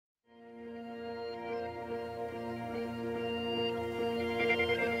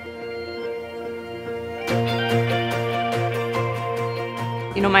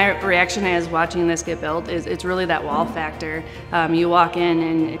You know, my reaction as watching this get built is it's really that wow factor. You walk in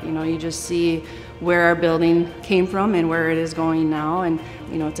and you just see where our building came from and where it is going now, and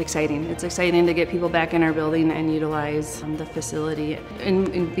it's exciting. It's exciting to get people back in our building and utilize the facility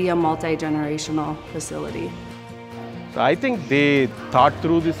and be a multi-generational facility. So I think they thought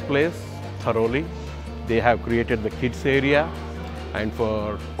through this place thoroughly. They have created the kids area, and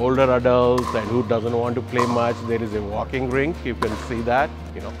for older adults and who doesn't want to play much, there is a walking rink. You can see that,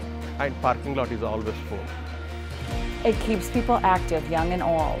 and parking lot is always full. It keeps people active, young and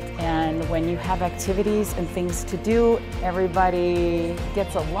old, and when you have activities and things to do, everybody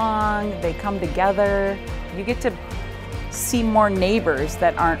gets along, they come together. You get to see more neighbors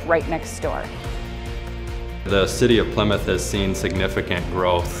that aren't right next door. The City of Plymouth has seen significant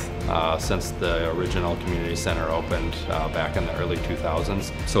growth since the original community center opened back in the early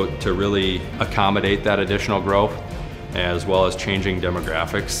 2000s. So to really accommodate that additional growth, as well as changing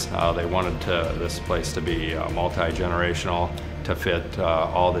demographics, they wanted this place to be multi-generational, to fit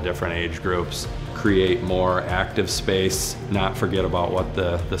all the different age groups, create more active space, not forget about what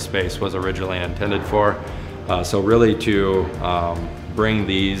the space was originally intended for. So really to bring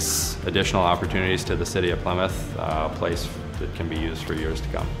these additional opportunities to the City of Plymouth, a place that can be used for years to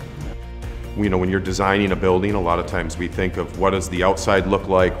come. When you're designing a building, a lot of times we think of what does the outside look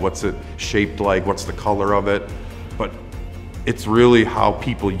like, what's it shaped like, what's the color of it, but it's really how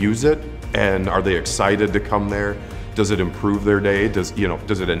people use it, and are they excited to come there? Does it improve their day? Does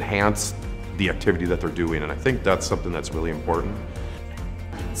it enhance the activity that they're doing? And I think that's something that's really important.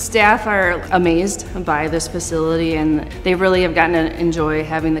 Staff are amazed by this facility, and they really have gotten to enjoy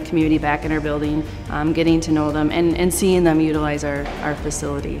having the community back in our building, getting to know them and seeing them utilize our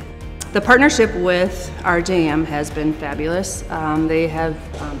facility. The partnership with RJM has been fabulous. They have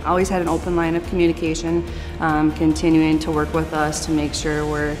always had an open line of communication, continuing to work with us to make sure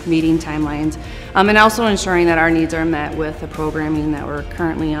we're meeting timelines, and also ensuring that our needs are met with the programming that we're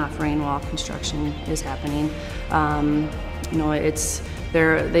currently offering while construction is happening.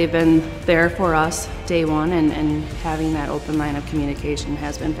 They've been there for us day one, and having that open line of communication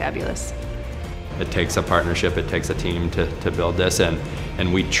has been fabulous. It takes a partnership, it takes a team to build this, and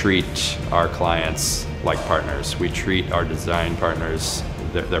we treat our clients like partners. We treat our design partners,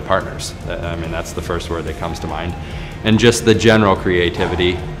 they're partners. I mean, that's the first word that comes to mind. And just the general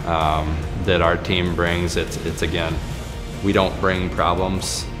creativity that our team brings, it's again, we don't bring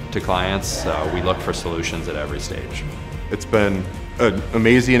problems to clients, we look for solutions at every stage. It's been an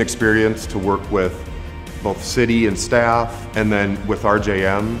amazing experience to work with both city and staff, and then with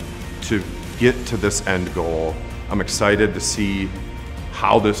RJM to get to this end goal. I'm excited to see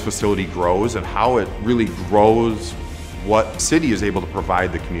how this facility grows and how it really grows what city is able to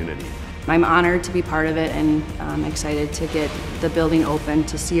provide the community. I'm honored to be part of it, and I'm excited to get the building open,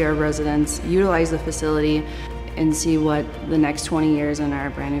 to see our residents utilize the facility and see what the next 20 years in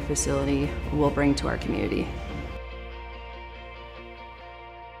our brand new facility will bring to our community.